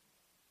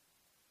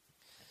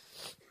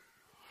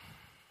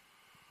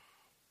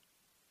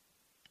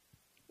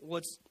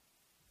 What's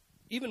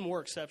even more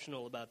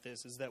exceptional about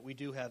this is that we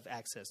do have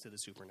access to the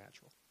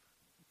supernatural.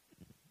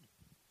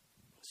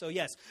 So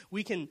yes,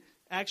 we can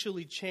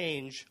actually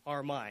change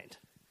our mind.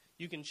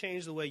 You can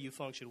change the way you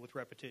function with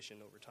repetition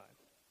over time,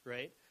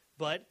 right?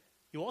 But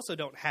you also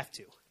don't have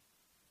to.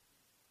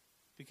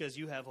 Because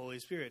you have Holy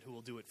Spirit who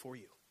will do it for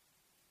you.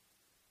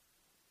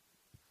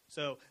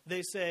 So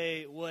they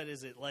say, what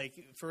is it,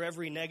 like for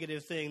every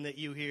negative thing that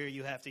you hear,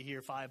 you have to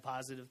hear 5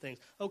 positive things.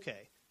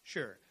 Okay,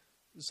 sure,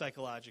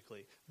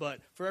 psychologically.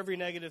 But for every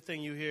negative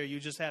thing you hear, you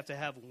just have to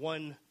have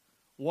one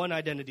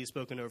identity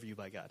spoken over you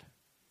by God.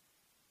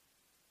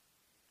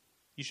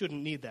 You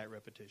shouldn't need that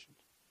repetition.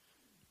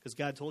 Because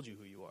God told you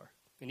who you are.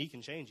 And He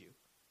can change you.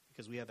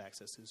 Because we have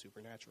access to the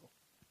supernatural.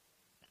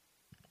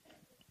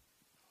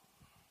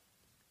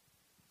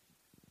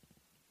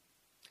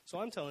 So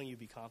I'm telling you,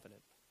 be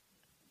confident.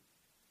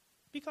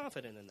 Be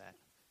confident in that.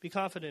 Be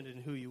confident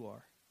in who you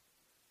are.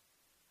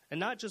 And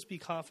not just be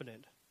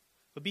confident,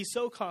 but be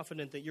so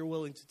confident that you're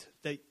willing to,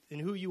 that in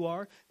who you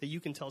are, that you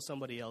can tell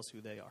somebody else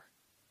who they are.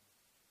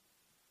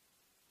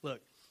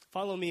 Look,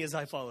 follow me as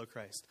I follow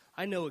Christ.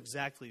 I know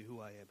exactly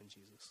who I am in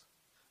Jesus.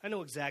 I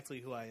know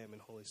exactly who I am in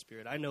Holy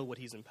Spirit. I know what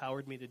he's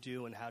empowered me to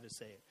do and how to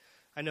say it.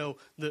 I know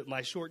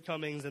my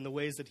shortcomings and the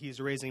ways that he's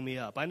raising me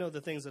up. I know the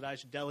things that I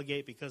should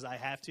delegate because I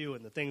have to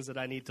and the things that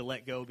I need to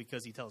let go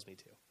because he tells me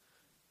to.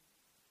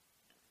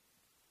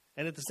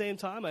 And at the same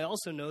time, I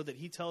also know that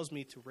he tells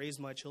me to raise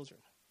my children.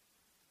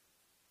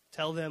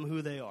 Tell them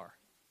who they are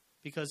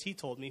because he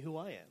told me who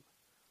I am.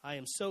 I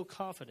am so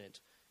confident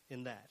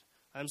in that.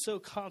 I'm so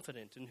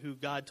confident in who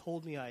God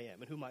told me I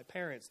am and who my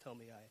parents tell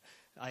me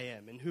I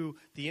am and who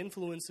the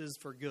influences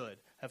for good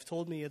have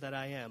told me that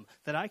I am,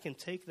 that I can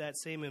take that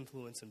same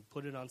influence and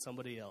put it on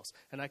somebody else.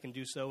 And I can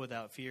do so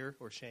without fear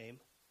or shame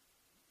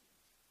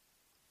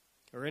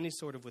or any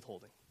sort of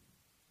withholding.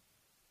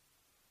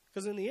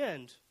 Because in the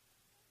end,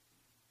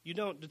 you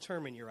don't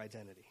determine your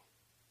identity.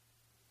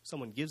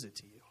 Someone gives it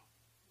to you.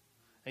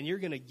 And you're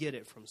going to get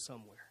it from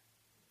somewhere.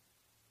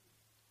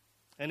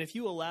 And if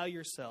you allow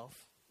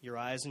yourself, your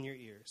eyes and your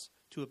ears,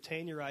 to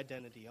obtain your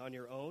identity on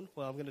your own,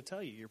 well, I'm going to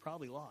tell you, you're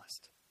probably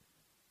lost.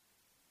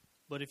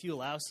 But if you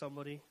allow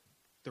somebody,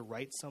 the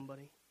right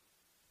somebody,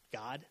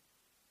 God,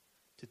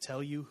 to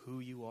tell you who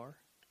you are,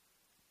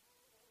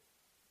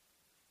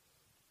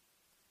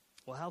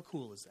 well, how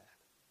cool is that?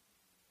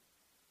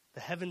 The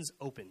heavens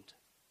opened,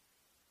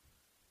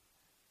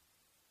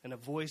 and a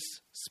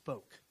voice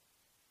spoke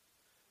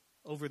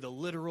over the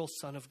literal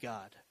Son of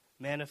God,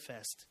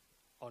 manifest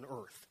on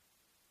earth.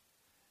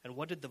 And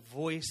what did the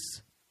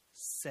voice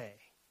say?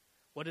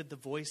 What did the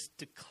voice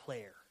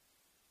declare?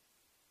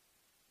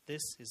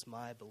 This is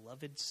my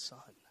beloved Son,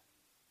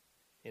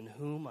 in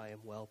whom I am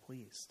well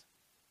pleased.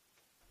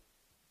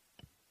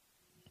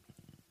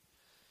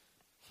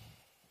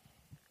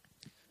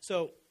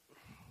 So,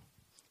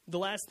 the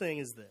last thing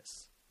is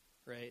this,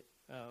 right?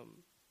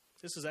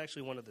 This is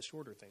actually one of the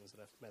shorter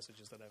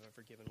messages that I've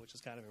ever given, which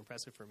is kind of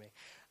impressive for me.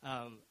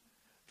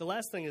 The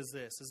last thing is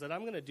this, is that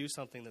I'm going to do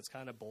something that's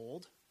kind of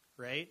bold,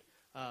 right?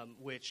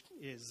 Which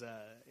is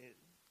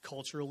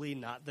culturally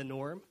not the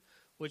norm,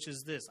 which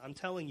is this. I'm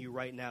telling you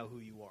right now who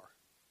you are.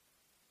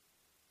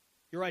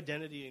 Your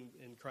identity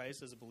in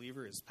Christ as a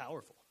believer is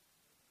powerful.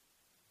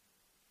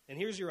 And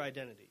here's your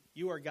identity.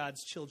 You are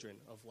God's children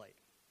of light.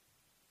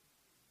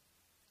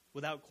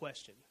 Without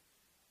question.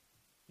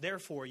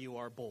 Therefore, you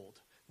are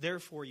bold.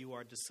 Therefore, you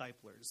are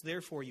disciplers.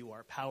 Therefore, you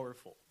are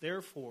powerful.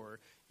 Therefore,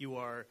 you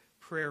are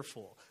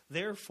prayerful.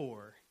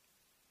 Therefore,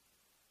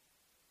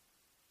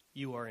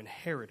 you are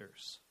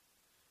inheritors.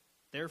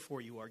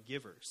 Therefore, you are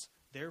givers.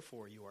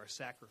 Therefore, you are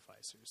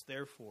sacrificers.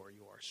 Therefore,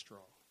 you are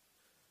strong.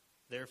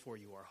 Therefore,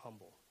 you are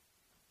humble.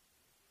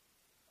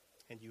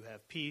 And you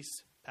have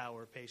peace,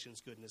 power,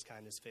 patience, goodness,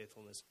 kindness,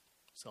 faithfulness,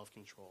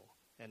 self-control,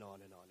 and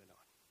on and on and on.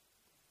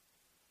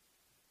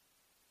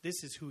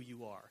 This is who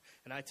you are,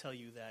 and I tell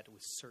you that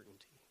with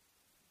certainty.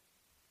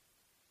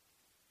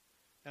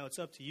 Now, it's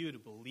up to you to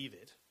believe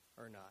it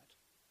or not.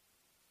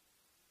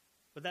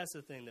 But that's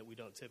the thing that we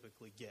don't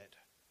typically get.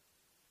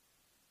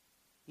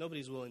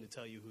 Nobody's willing to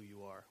tell you who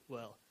you are.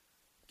 Well,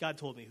 God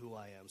told me who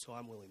I am, so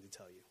I'm willing to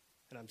tell you.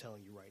 And I'm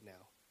telling you right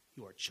now,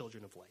 you are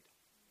children of light.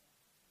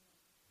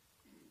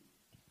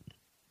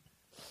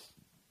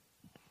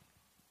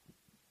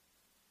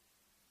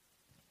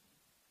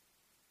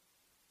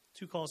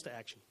 Two calls to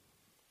action.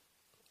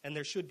 And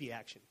there should be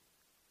action,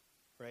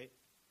 right?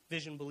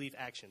 Vision, belief,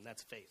 action.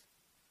 That's faith.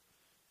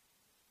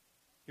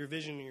 Your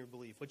vision and your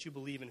belief, what you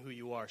believe in who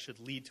you are, should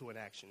lead to an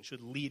action,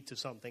 should lead to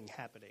something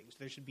happening. So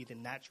there should be the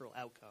natural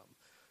outcome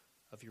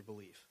of your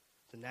belief,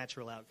 the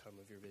natural outcome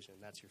of your vision.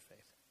 That's your faith.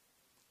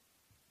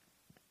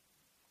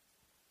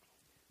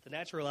 The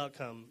natural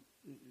outcome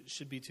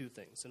should be two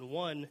things. And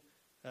one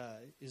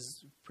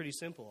is pretty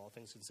simple, all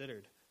things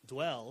considered.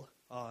 Dwell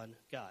on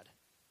God.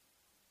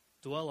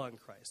 Dwell on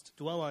Christ.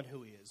 Dwell on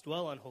who he is.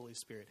 Dwell on Holy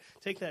Spirit.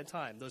 Take that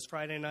time. Those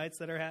Friday nights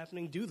that are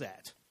happening, do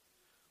that.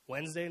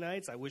 Wednesday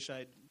nights, I'm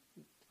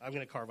going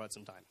to carve out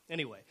some time.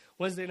 Anyway,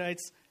 Wednesday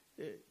nights,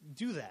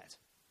 do that.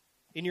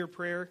 In your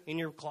prayer, in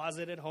your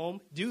closet at home,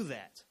 do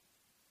that.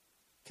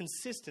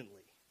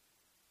 Consistently.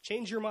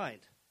 Change your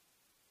mind.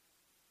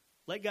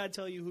 Let God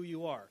tell you who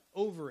you are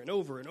over and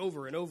over and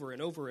over and over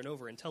and over and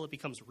over until it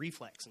becomes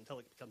reflex, until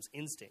it becomes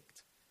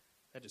instinct.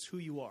 That is who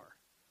you are.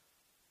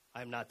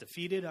 I'm not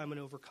defeated, I'm an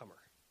overcomer.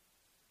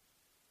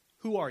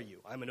 Who are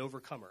you? I'm an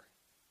overcomer.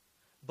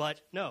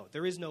 But no,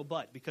 there is no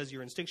but, because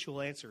your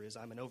instinctual answer is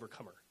I'm an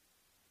overcomer.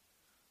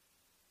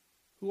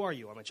 Who are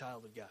you? I'm a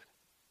child of God.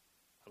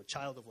 I'm a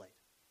child of light.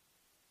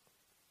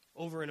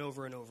 Over and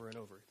over and over and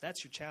over.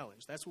 That's your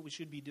challenge. That's what we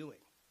should be doing.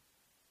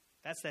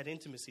 That's that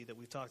intimacy that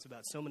we've talked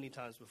about so many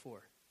times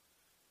before.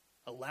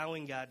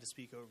 Allowing God to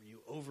speak over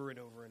you over and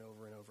over and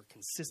over and over,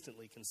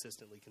 consistently,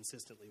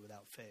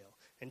 without fail,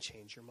 and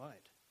change your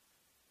mind.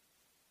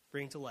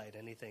 Bring to light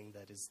anything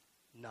that is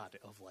not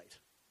of light,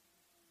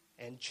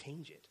 and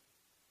change it.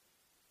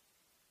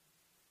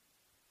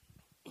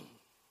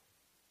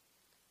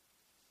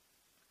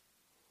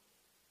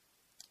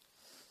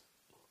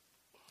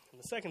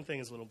 the second thing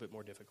is a little bit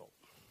more difficult,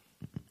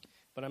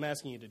 but I'm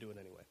asking you to do it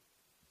anyway.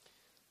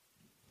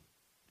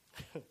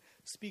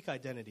 Speak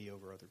identity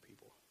over other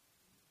people.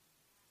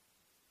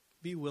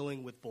 Be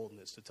willing with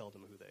boldness to tell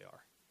them who they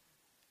are,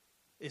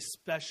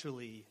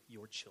 especially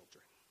your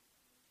children.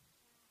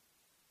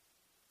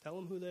 Tell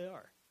them who they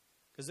are,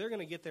 because they're going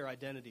to get their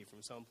identity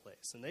from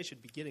someplace, and they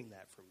should be getting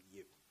that from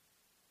you.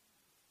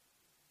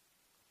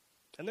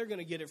 And they're going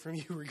to get it from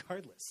you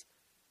regardless.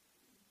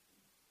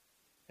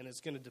 And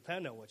it's going to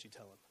depend on what you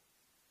tell them.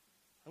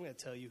 I'm going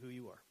to tell you who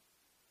you are.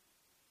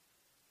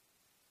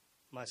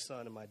 My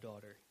son and my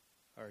daughter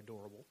are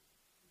adorable.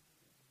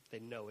 They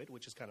know it,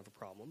 which is kind of a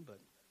problem, but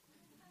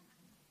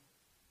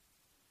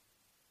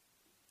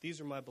these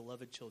are my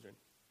beloved children,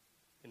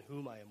 in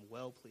whom I am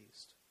well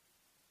pleased.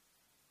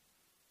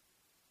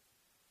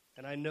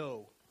 And I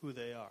know who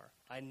they are.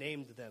 I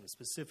named them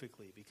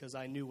specifically because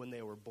I knew when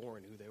they were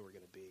born who they were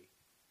going to be.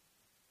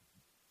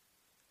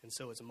 And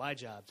so it's my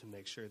job to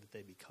make sure that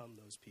they become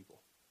those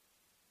people.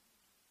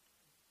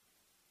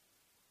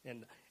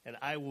 And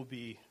I will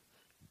be,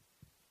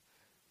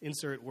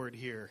 insert word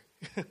here,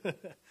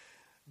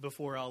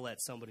 before I'll let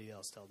somebody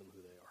else tell them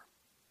who they are.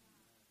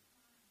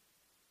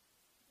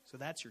 So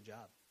that's your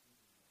job.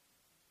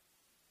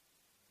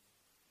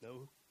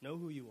 Know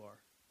who you are.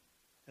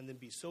 And then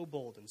be so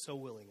bold and so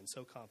willing and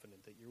so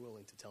confident that you're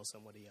willing to tell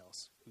somebody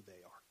else who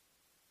they are.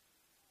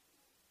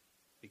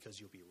 Because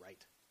you'll be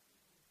right.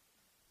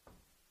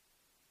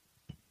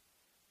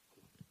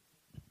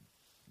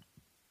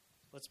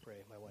 Let's pray.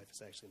 My wife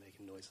is actually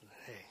making noise.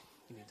 Hey,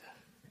 you need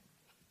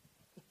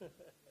to.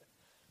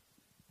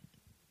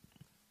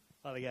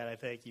 Father God, I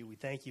thank you. We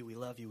thank you. We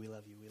love you. We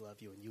love you. We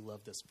love you. And you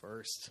loved us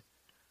first.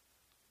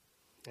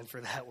 And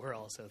for that, we're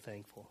also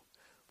thankful.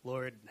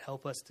 Lord,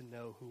 help us to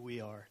know who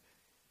we are,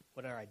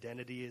 what our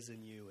identity is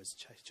in you as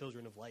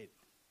children of light,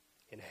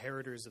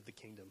 inheritors of the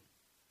kingdom,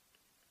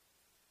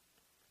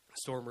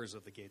 stormers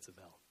of the gates of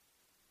hell.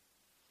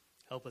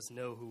 Help us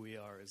know who we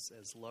are as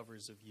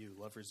lovers of you,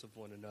 lovers of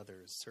one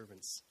another, as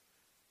servants,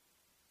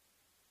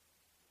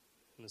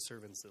 and the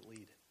servants that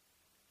lead.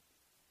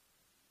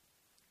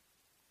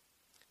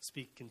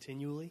 Speak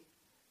continually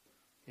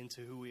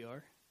into who we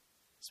are.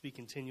 Speak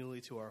continually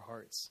to our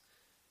hearts.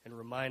 And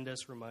remind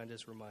us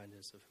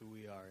of who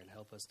we are, and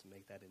help us to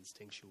make that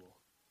instinctual.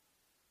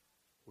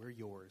 We're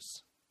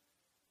yours.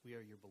 We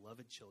are your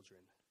beloved children,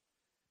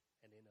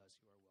 and in us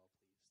you are well.